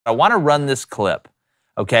I want to run this clip,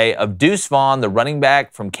 okay, of Deuce Vaughn, the running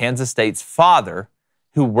back from Kansas State's father,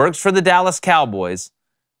 who works for the Dallas Cowboys,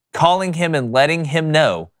 calling him and letting him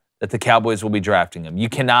know that the Cowboys will be drafting him. You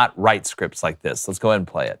cannot write scripts like this. Let's go ahead and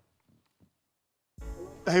play it.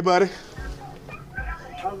 Hey, buddy.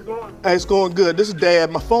 How's it going? Hey, it's going good. This is Dad.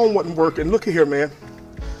 My phone wasn't working. Look at here, man.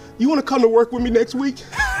 You want to come to work with me next week?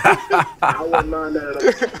 I wouldn't mind that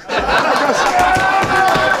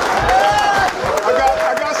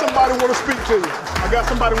I got somebody want to speak to you. I got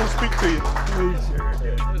somebody want to speak to you.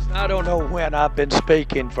 Listen, I don't know when I've been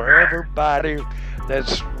speaking for everybody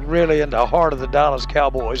that's really in the heart of the Dallas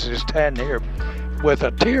Cowboys is standing here with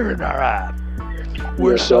a tear in our eye.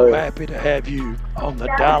 We're so happy to have you on the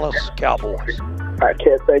Dallas Cowboys. I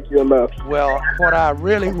can't thank you enough. Well, what I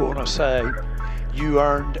really want to say, you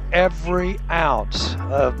earned every ounce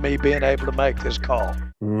of me being able to make this call.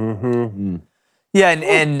 Mm-hmm. Yeah,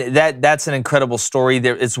 and that's an incredible story.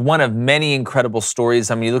 It's one of many incredible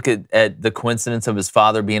stories. I mean, you look at the coincidence of his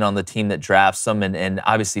father being on the team that drafts him, and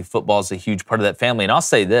obviously football is a huge part of that family. And I'll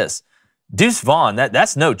say this, Deuce Vaughn,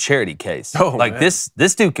 that's no charity case. Oh, like, man.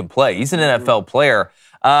 this dude can play. He's an NFL player.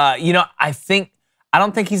 You know, I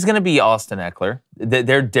don't think he's going to be Austin Eckler.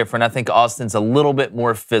 They're different. I think Austin's a little bit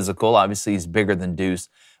more physical. Obviously, he's bigger than Deuce.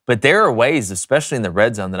 But there are ways, especially in the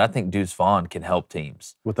red zone, that I think Deuce Vaughn can help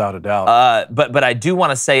teams. Without a doubt. But I do want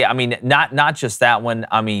to say, I mean, not just that one.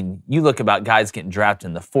 I mean, you look about guys getting drafted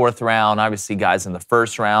in the 4th round, obviously guys in the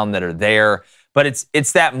 1st round that are there. But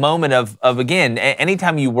it's that moment of again,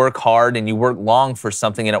 anytime you work hard and you work long for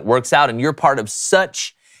something and it works out and you're part of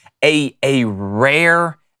such a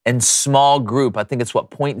rare and small group. I think it's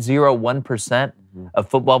 0.01% of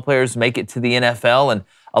football players make it to the NFL, and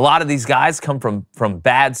a lot of these guys come from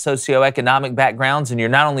bad socioeconomic backgrounds, and you're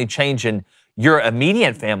not only changing your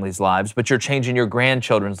immediate family's lives, but you're changing your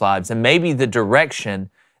grandchildren's lives, and maybe the direction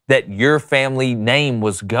that your family name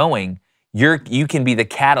was going, you can be the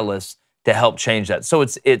catalyst to help change that. So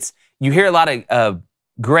it's you hear a lot of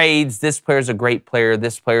grades, this player's a great player,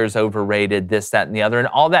 this player's overrated, this, that, and the other, and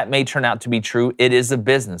all that may turn out to be true. It is a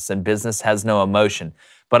business, and business has no emotion.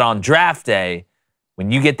 But on draft day, when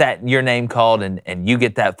you get your name called and you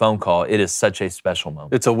get that phone call, it is such a special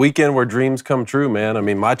moment. It's a weekend where dreams come true, man. I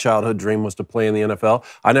mean, my childhood dream was to play in the NFL.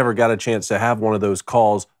 I never got a chance to have one of those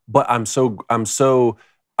calls, but I'm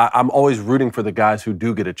always rooting for the guys who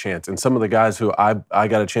do get a chance. And some of the guys who I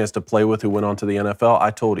got a chance to play with who went on to the NFL, I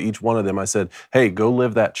told each one of them, I said, hey, go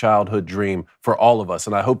live that childhood dream for all of us.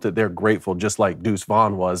 And I hope that they're grateful, just like Deuce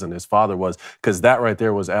Vaughn was and his father was, because that right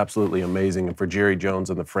there was absolutely amazing. And for Jerry Jones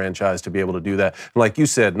and the franchise to be able to do that. And like you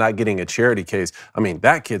said, not getting a charity case, I mean,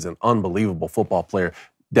 that kid's an unbelievable football player.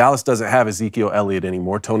 Dallas doesn't have Ezekiel Elliott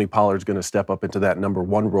anymore. Tony Pollard's going to step up into that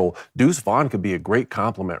 #1 role. Deuce Vaughn could be a great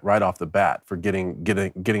compliment right off the bat for getting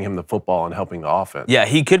him the football and helping the offense. Yeah,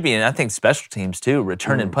 he could be, and I think special teams too,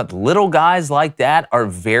 return and punt. Little guys like that are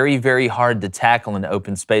very, very hard to tackle in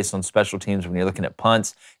open space on special teams when you're looking at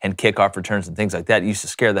punts and kickoff returns and things like that. It used to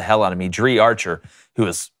scare the hell out of me. Dree Archer, who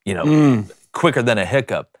was, quicker than a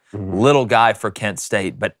hiccup. Little guy for Kent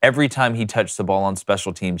State, but every time he touched the ball on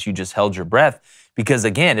special teams, you just held your breath because,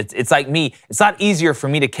 again, it's like me. It's not easier for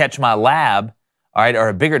me to catch my lab, all right, or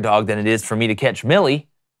a bigger dog than it is for me to catch Millie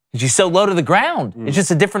because she's so low to the ground. It's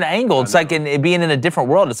just a different angle. It's like being in a different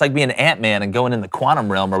world. It's like being Ant-Man and going in the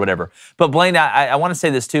quantum realm or whatever. But, Blaine, I want to say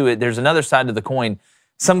this, too. There's another side to the coin.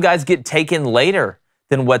 Some guys get taken later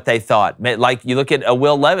than what they thought. Like you look at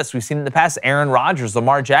Will Levis. We've seen in the past Aaron Rodgers,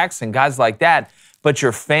 Lamar Jackson, guys like that. But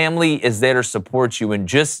your family is there to support you. And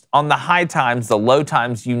just on the high times, the low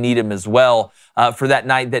times, you need them as well for that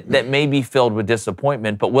night that may be filled with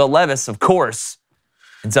disappointment. But Will Levis, of course,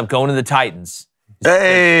 ends up going to the Titans.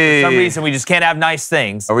 Hey! For some reason, we just can't have nice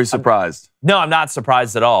things. Are we surprised? No, I'm not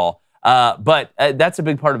surprised at all. But that's a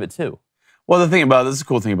big part of it, too. Well, this is the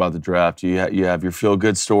cool thing about the draft. You have your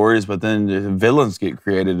feel-good stories, but then villains get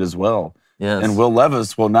created as well. Yes. And Will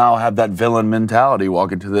Levis will now have that villain mentality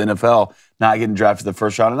walking to the NFL, not getting drafted the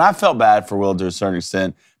 1st round. And I felt bad for Will to a certain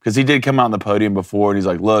extent because he did come out on the podium before and he's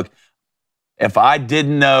like, look, if I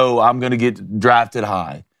didn't know I'm going to get drafted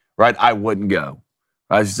high, right, I wouldn't go.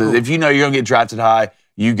 Right? He said, if you know you're going to get drafted high,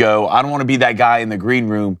 you go. I don't want to be that guy in the green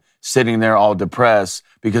room sitting there all depressed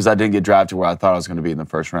because I didn't get drafted where I thought I was going to be in the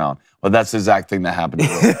 1st round. Well, that's the exact thing that happened to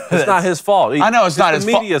Will. It's not his fault. I know it's not his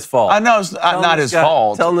fault. The media's fault. I know it's not his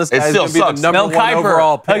fault. Telling this guy it still he's going to be the #1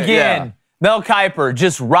 overall pick. Again, Yeah. Mel Kiper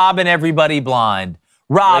just robbing everybody blind.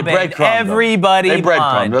 Robbing everybody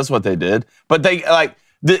blind. That's what they did. But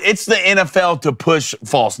it's the NFL to push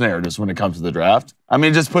false narratives when it comes to the draft. I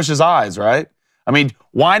mean, it just pushes eyes, right? I mean,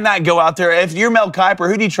 why not go out there? If you're Mel Kiper,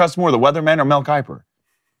 who do you trust more, the weatherman or Mel Kiper?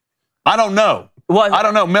 I don't know. Well, I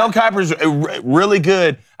don't know. Mel Kiper's really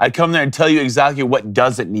good. I'd come there and tell you exactly what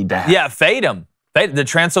doesn't need to happen. Yeah, fade him. Fade the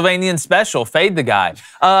Transylvanian special. Fade the guy.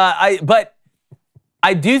 But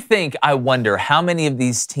I do think, I wonder how many of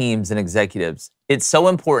these teams and executives, it's so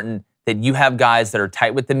important that you have guys that are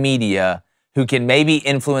tight with the media who can maybe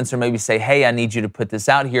influence or maybe say, hey, I need you to put this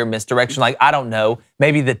out here, misdirection. Like, I don't know,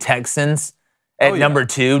 maybe the Texans at number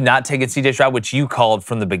 2, not taking C.J. Stroud, which you called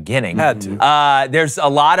from the beginning. Had to. There's a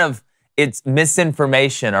lot of it's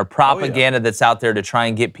misinformation or propaganda that's out there to try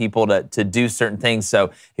and get people to do certain things.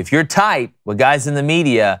 So if you're tight with guys in the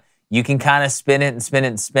media, you can kind of spin it and spin it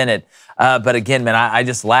and spin it. But again, man, I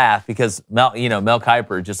just laugh because Mel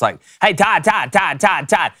Kiper just like, hey,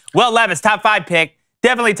 Todd. Will Levis, top 5 pick.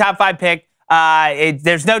 Definitely top 5 pick.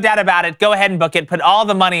 There's no doubt about it. Go ahead and book it. Put all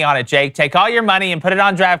the money on it, Jake. Take all your money and put it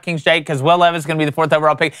on DraftKings, Jake, because Will Levis is going to be the 4th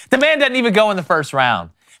overall pick. The man doesn't even go in the first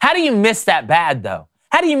round. How do you miss that bad, though?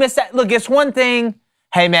 How do you miss that? Look, it's one thing.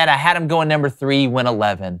 Hey, man, I had him going number 3, went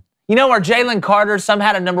 11. You know, or Jalen Carter, some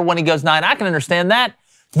had him number 1, he goes 9. I can understand that.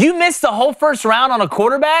 You missed the whole first round on a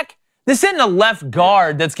quarterback? This isn't a left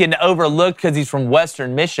guard that's getting overlooked because he's from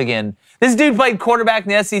Western Michigan. This dude played quarterback in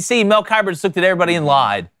the SEC. Mel Kiper just looked at everybody and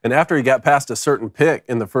lied. And after he got past a certain pick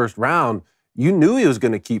in the first round, you knew he was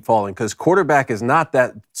going to keep falling because quarterback is not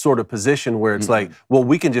that sort of position where it's like, well,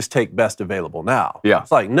 we can just take best available now. Yeah.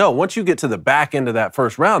 It's like, no, once you get to the back end of that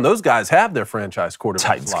first round, those guys have their franchise quarterbacks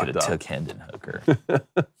Titans locked could up. have took Hendon Hooker.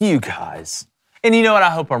 You guys. And you know what? I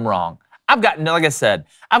hope I'm wrong. Like I said,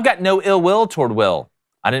 I've got no ill will toward Will.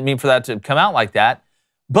 I didn't mean for that to come out like that.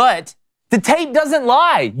 But the tape doesn't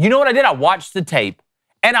lie. You know what I did? I watched the tape,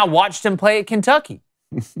 and I watched him play at Kentucky.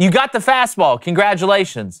 You got the fastball.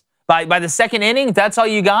 Congratulations. By the second inning, if that's all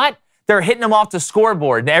you got, they're hitting him off the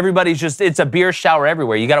scoreboard, and everybody's just, it's a beer shower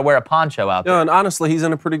everywhere. You got to wear a poncho out there. No, and honestly, he's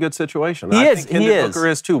in a pretty good situation. He I is. think Hendon Hooker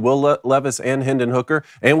is too. Will Levis and Hendon Hooker.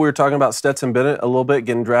 And we were talking about Stetson Bennett a little bit,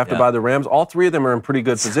 getting drafted by the Rams. All 3 of them are in pretty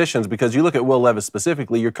good positions because you look at Will Levis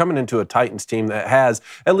specifically, you're coming into a Titans team that has,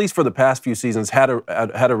 at least for the past few seasons, had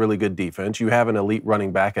a really good defense. You have an elite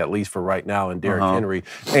running back, at least for right now, in Derrick Henry.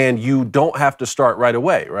 And you don't have to start right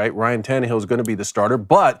away, right? Ryan Tannehill is going to be the starter,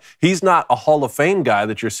 but he's not a Hall of Fame guy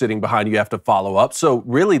that you're sitting behind. You have to follow up. So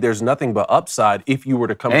really, there's nothing but upside if you were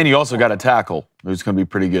to come. And you also got a tackle who's going to be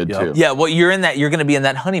pretty good too. Yeah, well, you're going to be in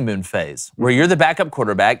that honeymoon phase where you're the backup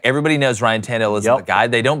quarterback. Everybody knows Ryan Tannehill is the guy.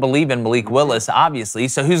 They don't believe in Malik Willis, obviously.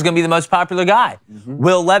 So who's going to be the most popular guy?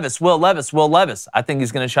 Will Levis. I think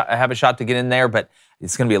he's going to have a shot to get in there, but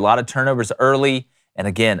it's going to be a lot of turnovers early. And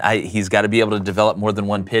again, he's got to be able to develop more than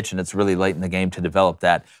one pitch, and it's really late in the game to develop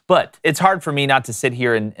that. But it's hard for me not to sit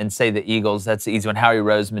here and say the Eagles. That's the easy one. Howie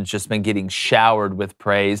Roseman's just been getting showered with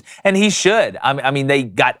praise, and he should. I mean, they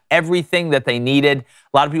got everything that they needed.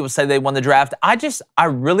 A lot of people say they won the draft. I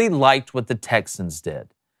really liked what the Texans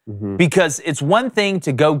did because it's one thing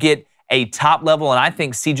to go get a top level, and I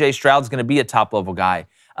think C.J. Stroud's going to be a top level guy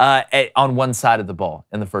on one side of the ball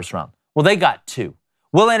in the first round. Well, they got 2.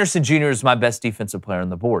 Will Anderson Jr. is my best defensive player on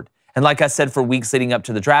the board. And like I said, for weeks leading up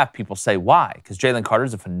to the draft, people say, why? Because Jalen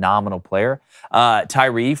Carter's a phenomenal player.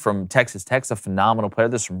 Tyree from Texas Tech's a phenomenal player.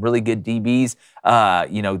 There's some really good DBs.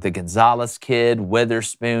 The Gonzalez kid,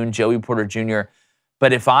 Witherspoon, Joey Porter Jr.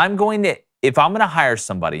 But if I'm going to hire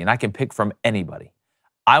somebody, and I can pick from anybody,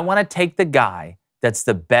 I want to take the guy that's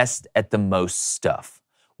the best at the most stuff.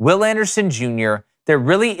 Will Anderson Jr., there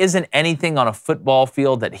really isn't anything on a football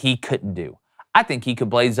field that he couldn't do. I think he could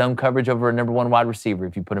play zone coverage over a number 1 wide receiver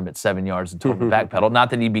if you put him at 7 yards and told him to backpedal. Not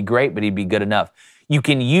that he'd be great, but he'd be good enough. You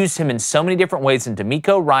can use him in so many different ways, and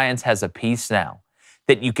D'Amico Ryans has a piece now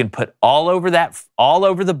that you can put all over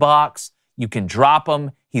the box. You can drop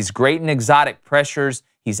him. He's great in exotic pressures.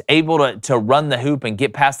 He's able to run the hoop and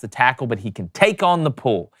get past the tackle, but he can take on the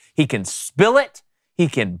pull. He can spill it. He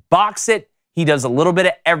can box it. He does a little bit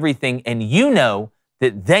of everything, and you know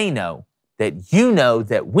that they know that you know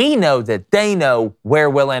that we know that they know where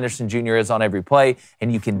Will Anderson Jr. is on every play,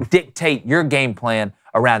 and you can dictate your game plan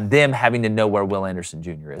around them having to know where Will Anderson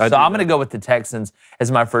Jr. is. So I'm going to go with the Texans as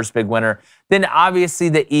my first big winner. Then obviously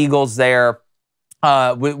the Eagles there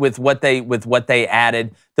with what they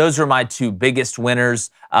added. Those are my 2 biggest winners.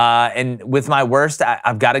 And with my worst,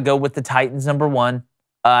 I've got to go with the Titans, number 1.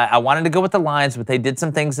 I wanted to go with the Lions, but they did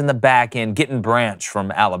some things in the back end. Getting Branch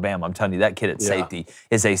from Alabama, I'm telling you, that kid at safety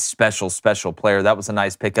is a special, special player. That was a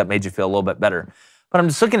nice pickup, made you feel a little bit better. But I'm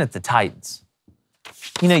just looking at the Titans.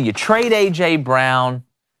 You know, you trade A.J. Brown,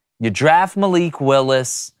 you draft Malik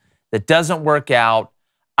Willis, that doesn't work out.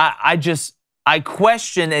 I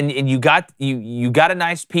question, and you got a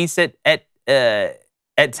nice piece at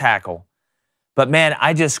tackle. But, man,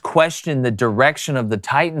 I just question the direction of the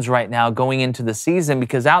Titans right now going into the season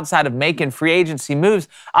because outside of making free agency moves,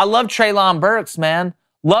 I love Treylon Burks, man.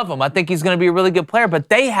 Love him. I think he's going to be a really good player, but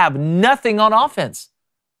they have nothing on offense.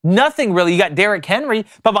 Nothing really. You got Derrick Henry,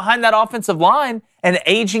 but behind that offensive line and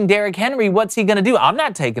aging Derrick Henry, what's he going to do? I'm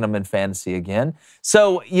not taking him in fantasy again.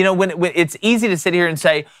 So, you know, when it's easy to sit here and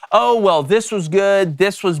say, oh, well, this was good,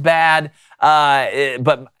 this was bad,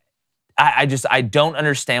 but I don't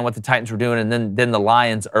understand what the Titans were doing. And then the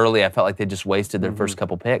Lions early, I felt like they just wasted their first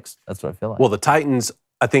couple picks. That's what I feel like. Well, the Titans,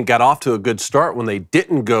 I think, got off to a good start when they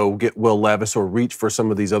didn't go get Will Levis or reach for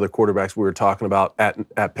some of these other quarterbacks we were talking about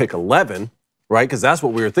at pick 11. Right, because that's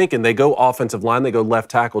what we were thinking. They go offensive line, they go left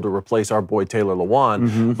tackle to replace our boy Taylor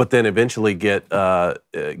Lewan, but then eventually get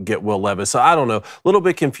Will Levis. So I don't know, a little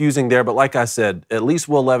bit confusing there. But like I said, at least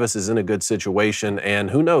Will Levis is in a good situation,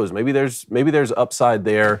 and who knows? Maybe there's upside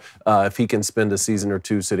there if he can spend a season or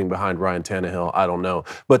two sitting behind Ryan Tannehill. I don't know.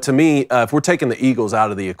 But to me, if we're taking the Eagles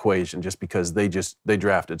out of the equation, just because they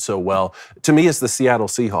drafted so well, to me it's the Seattle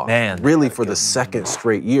Seahawks. Man, really for the second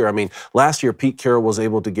straight year. I mean, last year Pete Carroll was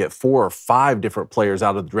able to get 4 or 5 different players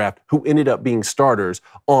out of the draft who ended up being starters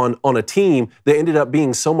on a team that ended up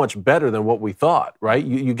being so much better than what we thought, right?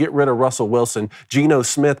 You get rid of Russell Wilson, Geno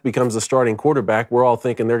Smith becomes the starting quarterback. We're all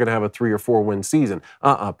thinking they're going to have a 3 or 4 win season.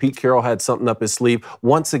 Pete Carroll had something up his sleeve.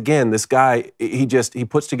 Once again, this guy, he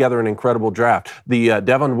puts together an incredible draft. The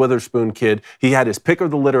Devon Witherspoon kid, he had his pick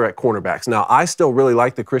of the litter at cornerbacks. Now, I still really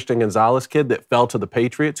like the Christian Gonzalez kid that fell to the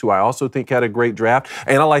Patriots, who I also think had a great draft.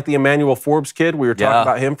 And I like the Emmanuel Forbes kid. We were talking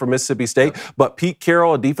about him from Mississippi State. But Pete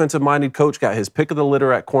Carroll, a defensive-minded coach, got his pick of the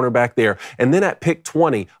litter at cornerback there. And then at pick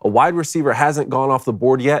 20, a wide receiver hasn't gone off the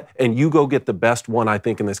board yet, and you go get the best one, I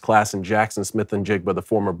think, in this class in Jackson Smith-Njigba, the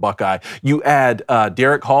former Buckeye. You add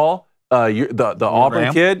Derek Hall, the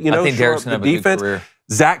Auburn kid, you know, I think Derek's the gonna have a defense. good career.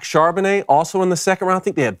 Zach Charbonnet, also in the second round. I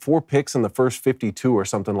think they had 4 picks in the first 52 or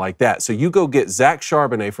something like that. So you go get Zach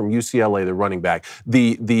Charbonnet from UCLA, the running back.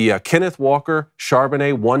 The Kenneth Walker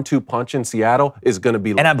Charbonnet 1-2 punch in Seattle is going to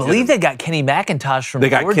be. And I believe they got Kenny McIntosh from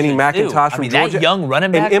Georgia. They got Kenny McIntosh from Georgia. That young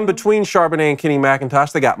running back. And in between Charbonnet and Kenny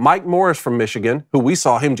McIntosh, they got Mike Morris from Michigan, who we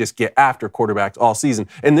saw him just get after quarterbacks all season.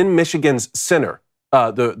 And then Michigan's center,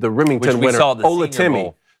 the Remington winner,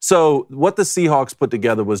 Olatemi. So what the Seahawks put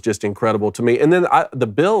together was just incredible to me. And then the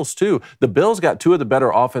Bills, too. The Bills got 2 of the better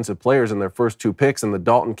offensive players in their first 2 picks, and the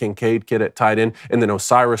Dalton Kincaid kid at tight end, and then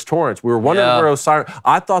Osiris Torrance. We were wondering where Osiris.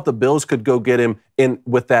 I thought the Bills could go get him in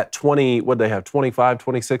with that 20, what did they have, 25,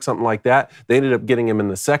 26, something like that. They ended up getting him in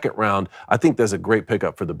the second round. I think that's a great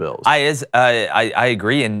pickup for the Bills. I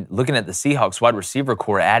agree. And looking at the Seahawks wide receiver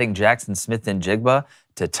core, adding Jackson Smith-Njigba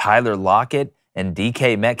to Tyler Lockett and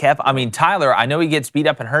DK Metcalf. I mean, Tyler, I know he gets beat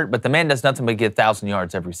up and hurt, but the man does nothing but get 1,000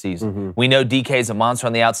 yards every season. We know DK's a monster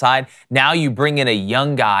on the outside. Now you bring in a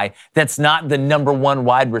young guy that's not the #1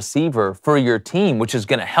 wide receiver for your team, which is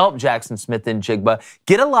going to help Jackson Smith-Njigba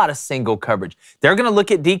get a lot of single coverage. They're going to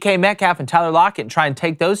look at DK Metcalf and Tyler Lockett and try and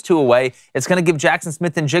take those 2 away. It's going to give Jackson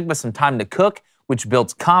Smith-Njigba some time to cook, which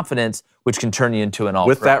builds confidence, which can turn you into an all-pro.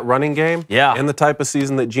 With that running game, and the type of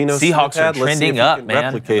season that Geno Smith had, Seahawks are trending up, man.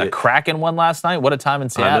 Replicate a Kraken one last night. What a time in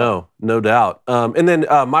Seattle. I know, no doubt. And then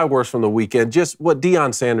my worst from the weekend, just what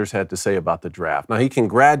Deion Sanders had to say about the draft. Now, he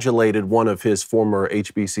congratulated one of his former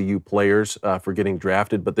HBCU players for getting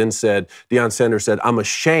drafted, but then Deion Sanders said, "I'm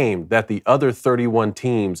ashamed that the other 31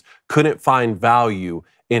 teams couldn't find value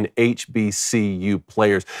in HBCU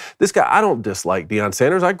players." This guy, I don't dislike Deion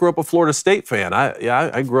Sanders. I grew up a Florida State fan.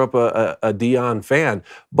 I grew up a Deion fan.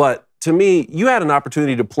 But to me, you had an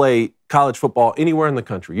opportunity to play college football anywhere in the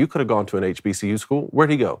country. You could have gone to an HBCU school. Where'd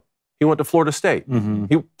he go? He went to Florida State.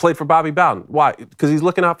 He played for Bobby Bowden. Why? Because he's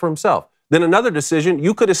looking out for himself. Then another decision,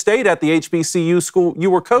 you could have stayed at the HBCU school you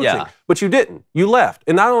were coaching, but you didn't. You left.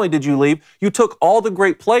 And not only did you leave, you took all the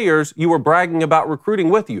great players you were bragging about recruiting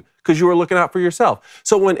with you because you were looking out for yourself.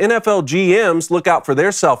 So when NFL GMs look out for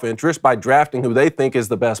their self-interest by drafting who they think is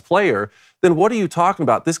the best player, then what are you talking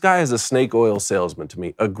about? This guy is a snake oil salesman to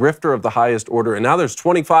me, a grifter of the highest order. And now there's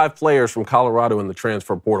 25 players from Colorado in the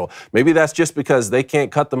transfer portal. Maybe that's just because they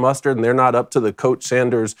can't cut the mustard and they're not up to the Coach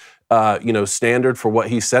Sanders standard for what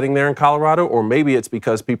he's setting there in Colorado, or maybe it's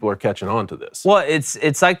because people are catching on to this. Well,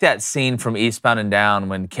 it's like that scene from Eastbound and Down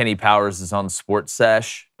when Kenny Powers is on Sports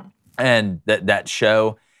Sesh and that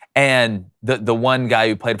show. And the one guy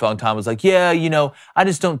who played for a long time was like, yeah, I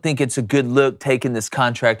just don't think it's a good look taking this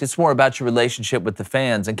contract. It's more about your relationship with the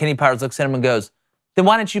fans. And Kenny Powers looks at him and goes, then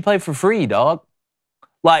why don't you play for free, dog?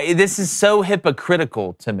 Like, this is so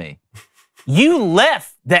hypocritical to me. You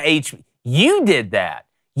left the you did that.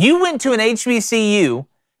 You went to an HBCU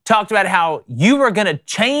talked about how you were going to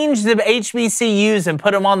change the HBCUs and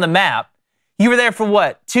put them on the map. You were there for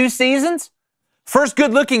what, 2 seasons? First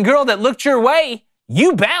good-looking girl that looked your way,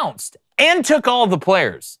 you bounced and took all the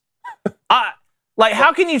players. Like,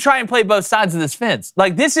 how can you try and play both sides of this fence?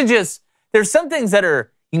 Like, this is just, there's some things that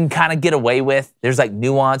are, you can kind of get away with. There's like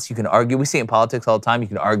nuance. You can argue. We see it in politics all the time. You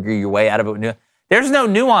can argue your way out of it. There's no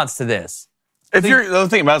nuance to this. The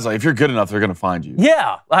thing about it is, like, if you're good enough, they're going to find you.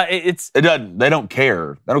 Yeah. They don't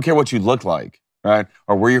care. They don't care what you look like, right?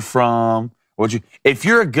 Or where you're from. If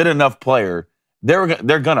you're a good enough player, they're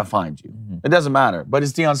going to find you. Mm-hmm. It doesn't matter. But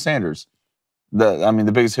it's Deion Sanders.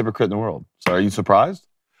 The biggest hypocrite in the world. So are you surprised?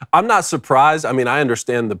 I'm not surprised. I mean, I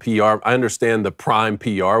understand the PR. I understand the prime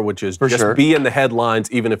PR, which is be in the headlines,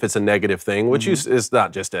 even if it's a negative thing, which is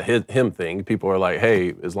not just a him thing. People are like,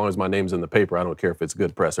 hey, as long as my name's in the paper, I don't care if it's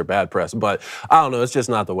good press or bad press. But I don't know. It's just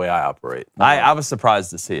not the way I operate. I was surprised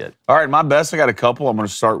to see it. All right, my best. I got a couple. I'm going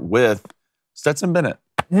to start with Stetson Bennett.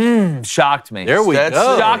 Shocked me. There we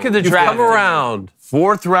go. Shock of the draft. Come around.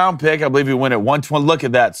 4th round pick. I believe he went at 120. Look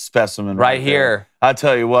at that specimen right here. I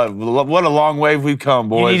tell you what a long way we've come,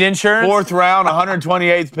 boys. You need insurance? 4th round,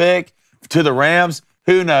 128th pick to the Rams.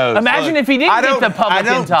 Who knows? Imagine if he didn't get the public I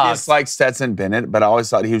don't talk. dislike Stetson Bennett, but I always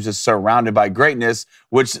thought he was just surrounded by greatness,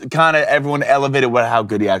 which kind of everyone elevated how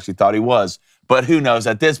good he actually thought he was. But who knows?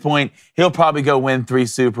 At this point, he'll probably go win 3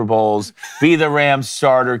 Super Bowls, be the Rams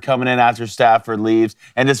starter coming in after Stafford leaves,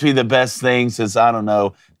 and just be the best thing since, I don't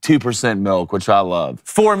know, 2% milk, which I love.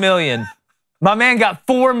 $4 million. My man got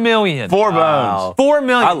 $4 million. 4 bones. $4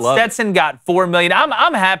 million. I love Stetson got $4 million.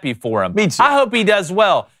 I'm happy for him. Me too. I hope he does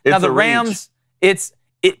well. It's now the a Rams, it's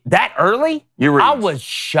that early? You reached. I was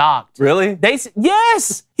shocked. Really?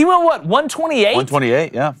 Yes. He went what? 128?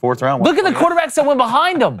 128, yeah, 4th round. Look at the quarterbacks that went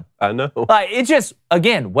behind him. I know. Like, it just,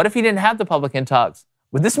 again, what if he didn't have the public talks?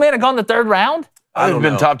 Would this man have gone the 3rd round? I would have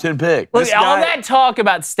been top 10 pick. Look, all that talk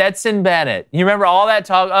about Stetson Bennett. You remember all that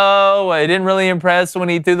talk? Oh, it didn't really impress when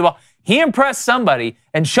he threw the ball. He impressed somebody.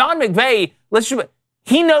 And Sean McVay,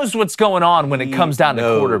 he knows what's going on when it comes down to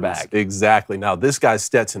quarterback. Exactly. Now, this guy's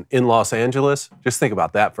Stetson in Los Angeles. Just think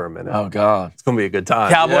about that for a minute. Oh, God. It's going to be a good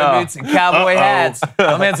time. Cowboy boots and cowboy hats.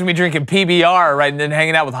 My man's going to be drinking PBR right and then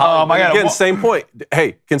hanging out with Hollywood. Again, same point.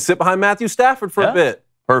 Hey, can sit behind Matthew Stafford for a bit.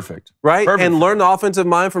 Perfect. Right? Perfect. And learn the offensive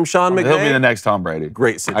mind from Sean McVay. He'll be the next Tom Brady.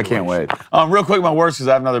 Great situation. I can't wait. Real quick, my worst, because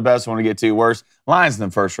I have another best I want to get to. Worst, Lions in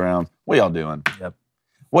the 1st round. What y'all doing? Yep.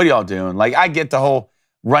 What are y'all doing? Like, I get the whole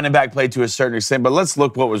running back play to a certain extent, but let's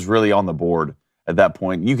look what was really on the board at that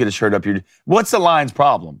point. You could have shirred up your... What's the Lions'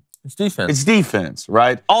 problem? It's defense. It's defense,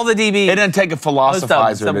 right? All the DB. It doesn't take a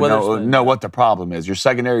philosophizer to know what the problem is. Your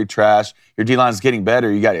secondary trash. Your D-line's getting better.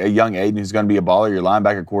 You got a young Aiden who's going to be a baller. Your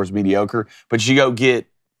linebacker core is mediocre. But you go get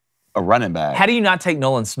a running back. How do you not take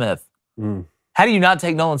Nolan Smith? How do you not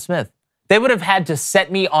take Nolan Smith? They would have had to set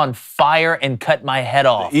me on fire and cut my head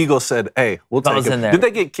off. The Eagles said, hey, we'll take him. Did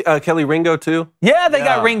they get Kelly Ringo, too? Yeah, they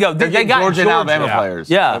got Ringo. They got Georgia and Alabama players.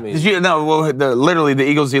 Yeah. I mean, Did you know, literally, the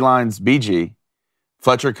Eagles D-line's BG,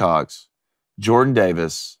 Fletcher Cox, Jordan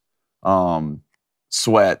Davis,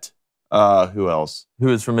 Sweat, who else?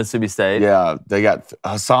 Who is from Mississippi State. Yeah, they got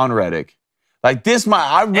Hassan Reddick. Like this,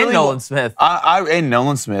 and Nolan Smith. And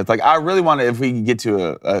Nolan Smith. Like I really want to, if we can get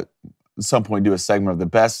to at some point, do a segment of the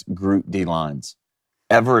best group D lines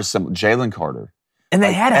ever assembled. Jalen Carter. And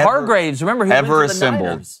they had Hargraves. Remember who ever went to the assembled?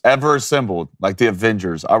 Niners. Ever assembled, like the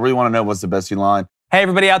Avengers. I really want to know what's the best D line. Hey,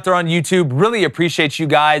 everybody out there on YouTube, really appreciate you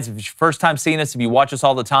guys. If it's your first time seeing us, if you watch us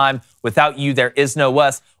all the time, without you, there is no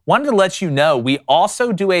us. Wanted to let you know we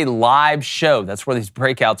also do a live show. That's where these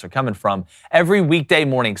breakouts are coming from. Every weekday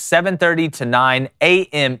morning, 7:30 to 9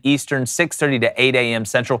 a.m. Eastern, 6:30 to 8 a.m.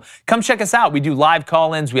 Central. Come check us out. We do live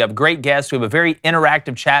call-ins. We have great guests. We have a very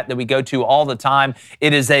interactive chat that we go to all the time.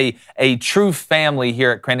 It is a true family here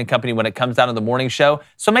at Crain & Company when it comes down to the morning show.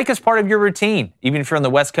 So make us part of your routine. Even if you're on the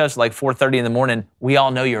West Coast, like 4:30 in the morning, we all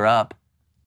know you're up.